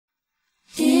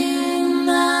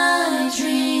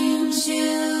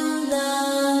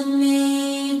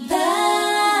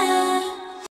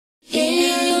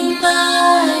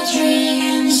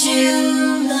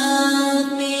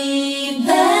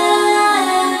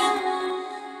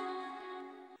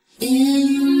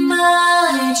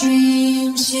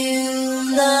dreams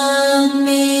you love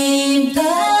me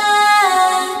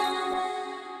back.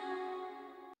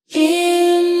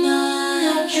 In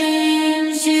my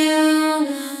dreams you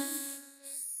love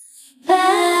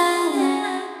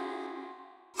back.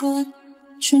 꽃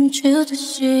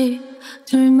춤추듯이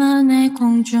둘만의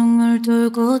공중을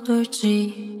돌고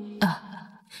돌지.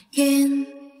 긴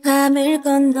밤을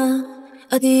건너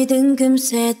어디든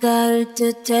금세 닿을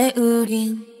듯해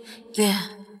우린.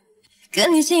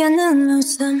 끊이지 않는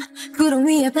웃음, 구름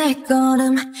위의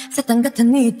발걸음, 사탕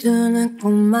같은 네 두 눈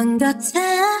꿈만 같아.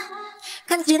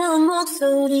 간지러운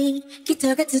목소리,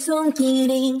 깃털 같은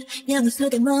손길이 야구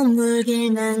속에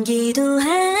머물길 난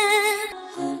기도해.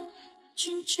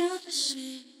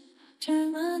 춤추듯이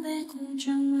둘만의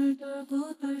공중을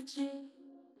돌고 돌지.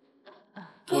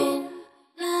 긴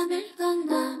밤을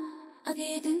건너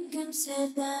어디든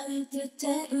금세 닿을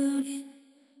듯해 우린.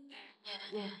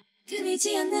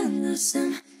 끊이지 않는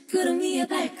웃음, 구름 위의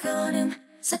발걸음,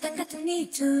 사탕 같은 네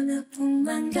두 눈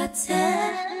꿈만 같아.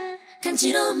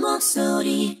 간지러운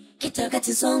목소리, 깃털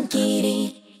같은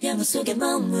손길이 야무 속에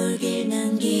머물길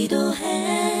난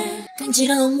기도해.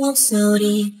 간지러운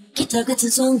목소리, 깃털 같은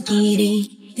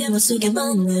손길이 야무 속에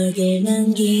머물길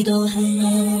난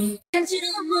기도해.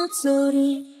 간지러운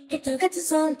목소리, 깃털 같은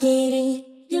손길이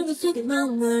야무 속에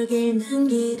머물길 난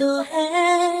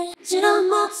기도해. 간지러운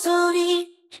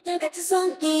목소리, 깃털 같은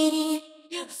손길이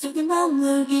야무 속에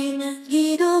머물길 난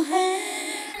기도해.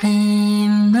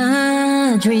 In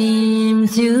my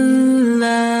dreams you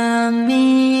love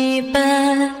me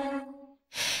back.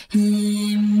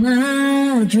 In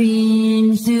my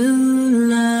dreams you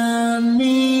love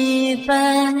me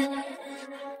back.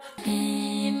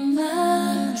 In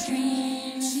my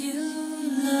dreams you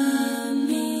love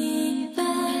me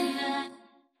back.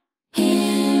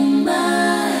 In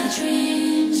my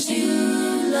dreams you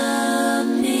love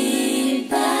me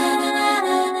back.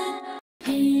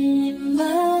 In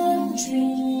my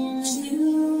dreams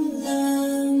you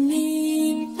love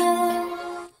me back.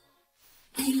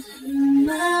 In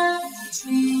my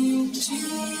dreams you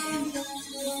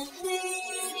love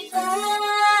me back.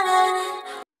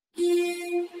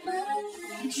 In my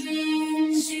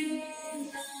dreams you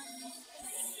love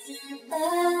me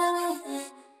back.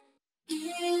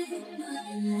 In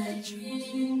my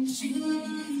dreams you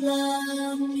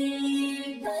love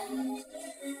me back.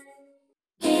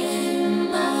 In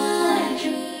my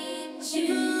dreams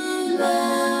you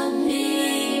love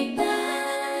me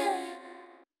back.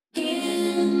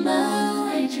 In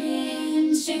my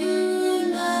dreams you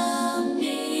love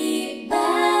me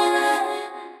back.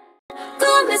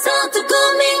 꿈에서도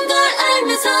꿈인 걸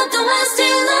알면서도 I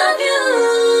still love you.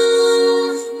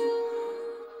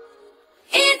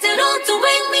 이대로 to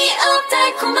wake me up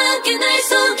달콤하게 날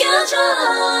속여줘.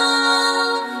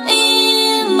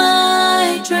 In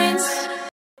my dreams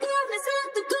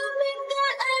꿈에서도 꿈인 걸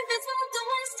알면서도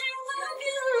I still love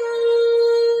you.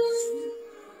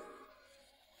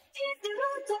 이대로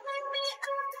to wake me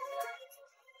up.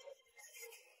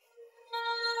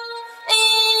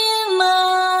 In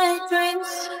my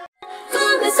dreams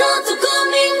꿈에서도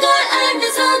꿈인 걸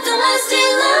알면서도 I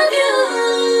still love you.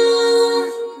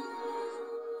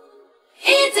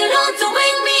 이대로 to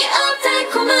wake me up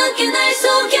달콤하게 날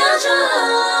속여줘.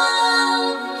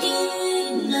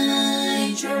 In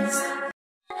my dreams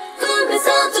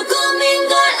꿈에서도 꿈인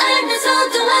걸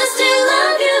알면서도 I still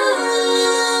love you.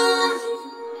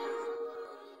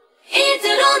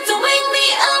 이대로 to wake me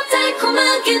up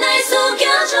달콤하게 날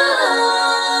속여줘.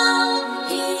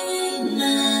 In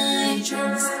my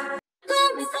dreams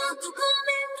꿈에서도 꿈인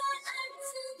걸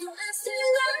알면서도 I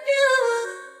still love you.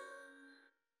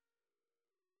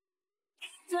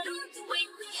 이대로 to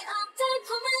wake me up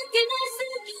달콤하게 날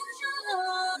속여줘.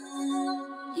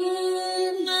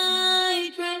 In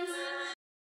my dreams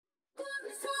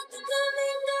꿈에서도 꿈인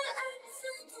걸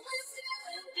알면서도 I still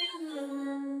love you.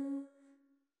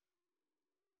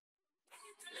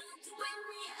 To wake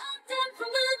me up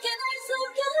달콤하게 날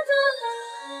속여줘.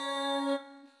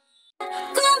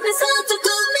 꿈에서도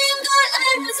꿈인 걸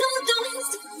알면서도 I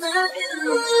still love you.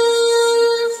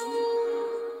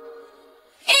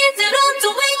 이대로 to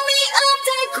wake me up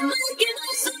달콤하게 날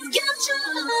속여줘.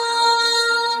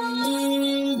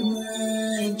 In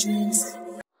my dreams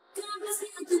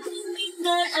꿈에서도 꿈인 걸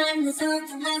알면서도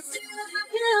I still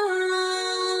love you.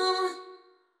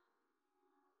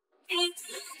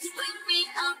 To wake me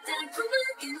up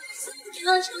달콤하게 날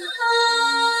속여줘.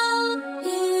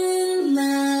 In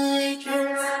my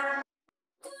dreams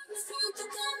꿈에서도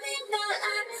꿈인 걸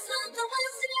알면서도 I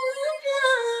still love you.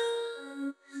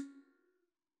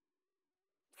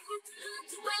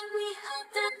 To wake me up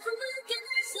달콤하게 날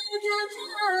속여줘.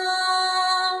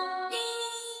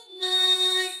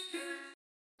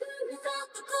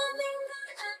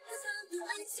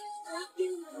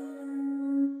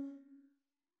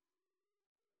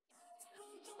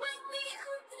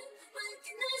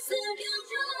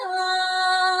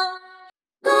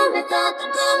 꿈에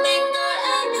떴던 꿈인 걸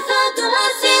알면서도 I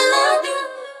still love you.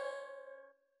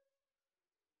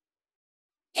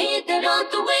 이대로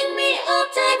또 wake me up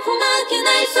달콤하게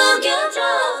날 속여줘.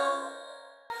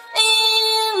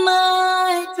 In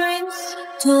my dreams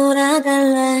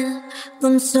돌아갈래.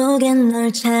 꿈속에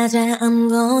널 찾아 I'm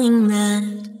going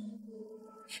mad.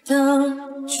 더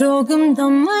조금 더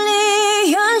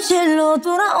멀리 현실로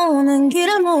돌아오는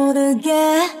길을 모르게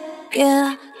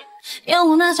yeah.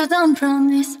 영원하자던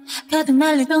promise 가득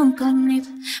날리던 꽃잎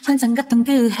환상 같던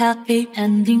그 happy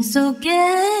ending 속에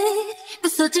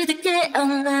부서지듯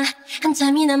깨어나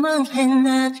한참이나 멍해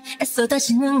난 애써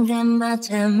다시 눈 감아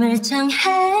잠을 청해.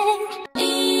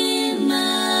 In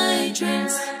my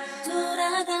dreams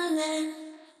돌아갈래.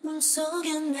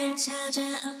 꿈속에 날 찾아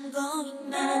I'm going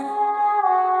mad.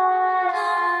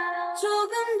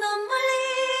 조금 더 멀리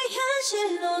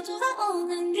현실로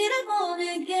돌아오는 길을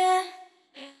모르게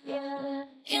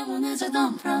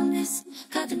영원하자던 promise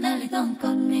가득 날리던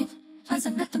꽃잎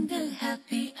환상 같던 그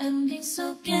happy ending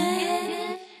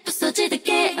속에 부서지듯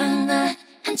깨어나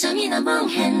한참이나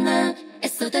멍해 난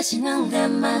애써 다시 눈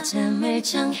감아 잠을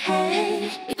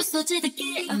청해. 부서지듯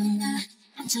깨어나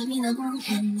한참이나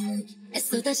멍해 난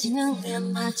애써 다시 눈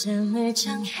감아 잠을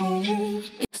청해.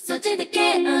 부서지듯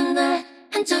깨어나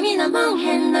한참이나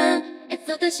멍해 난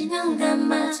애써 다시 눈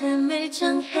감아 잠을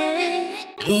청해.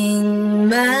 In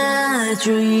my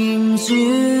dreams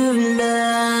you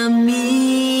love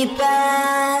me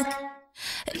back.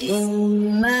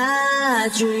 In my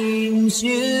dreams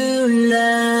you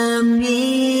love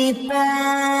me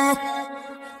back.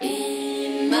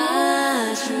 In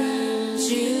my dreams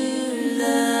you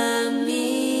love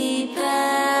me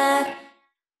back.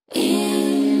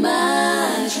 In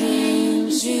my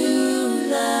dreams you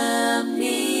love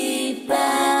me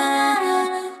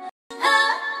back.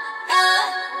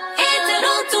 이대로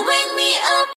to wake me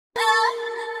up.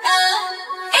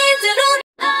 이대로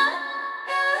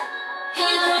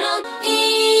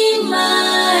in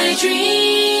my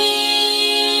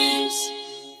dreams.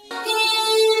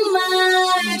 In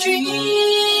my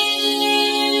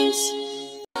dreams.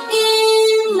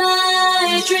 In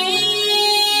my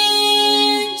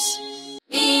dreams.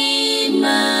 In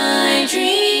my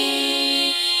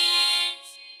dreams.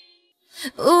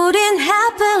 우린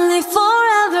happily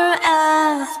forever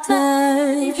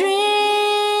after dream.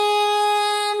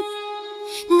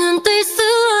 눈 뜰 수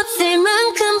없을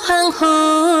만큼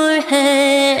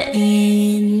황홀해.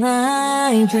 In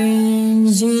my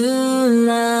dreams you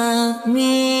love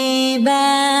me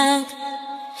back.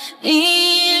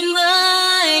 In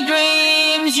my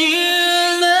dreams you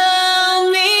love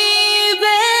me back.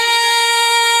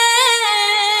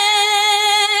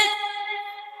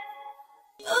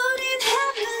 우린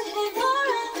happily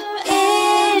forever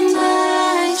in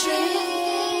my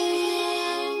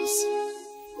dreams.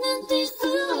 눈 뜰 수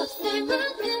없을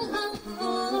만큼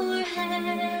황홀해.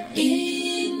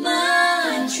 In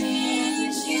my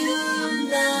dreams you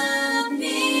love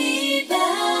me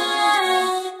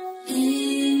back.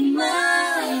 In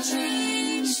my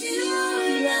dreams you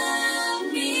love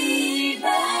me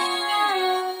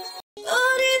back.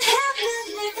 우린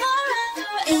happily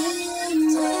forever in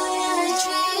my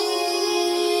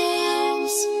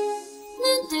dreams. 눈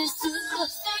뜰 수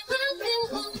없을 만큼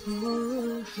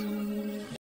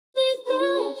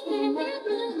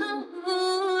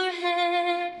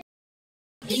황홀해.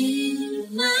 In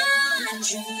my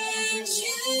dreams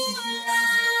you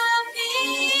love me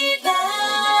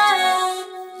back.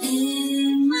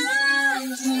 In my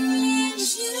dreams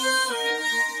you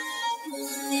love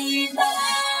me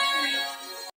back.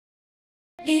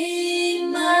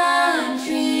 In my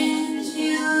dreams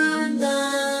you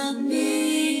love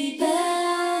me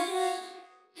back.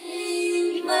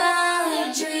 In my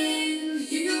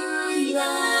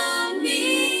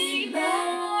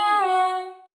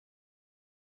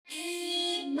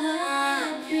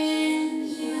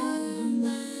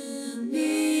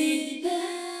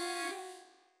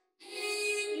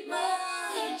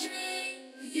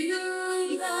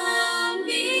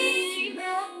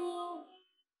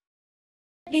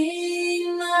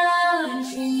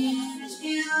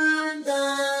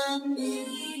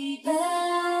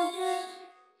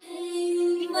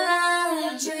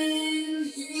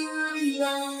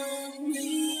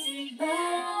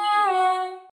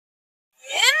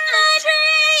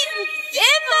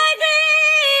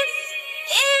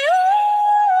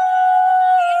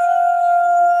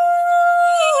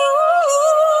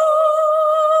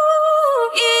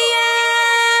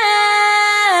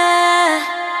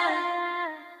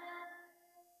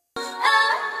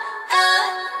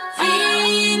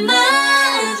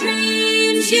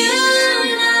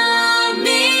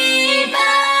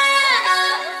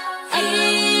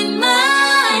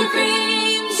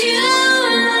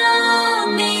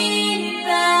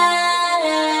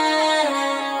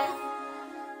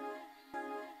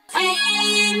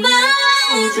In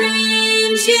my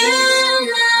dreams you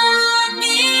love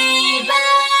me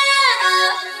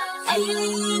back.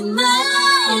 In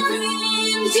my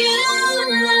dreams you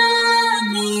love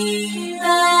me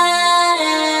back.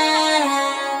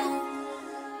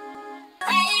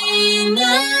 In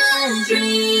my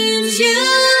dreams you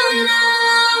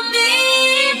love me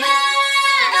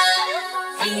back.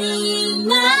 In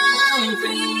my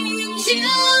dreams you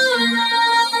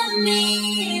love me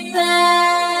back.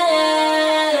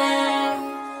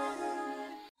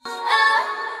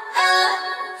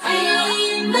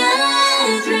 In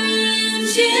my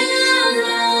dreams you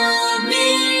love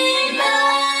me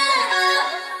back.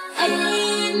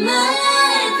 In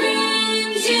my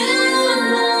dreams you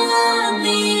love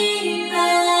me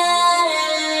back.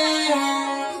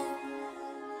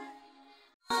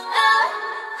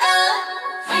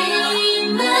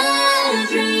 In my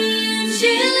dreams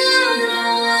you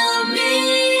love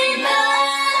me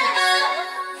back.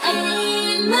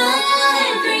 In my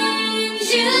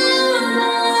dreams you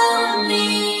love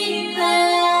me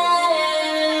back.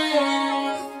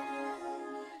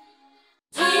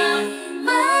 In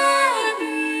my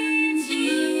dreams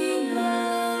you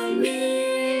love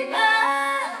me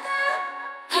back.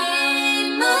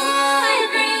 In my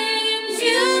dreams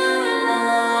you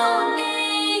love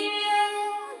me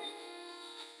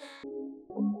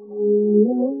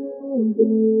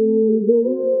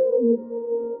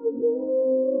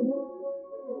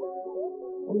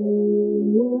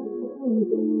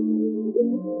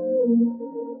back.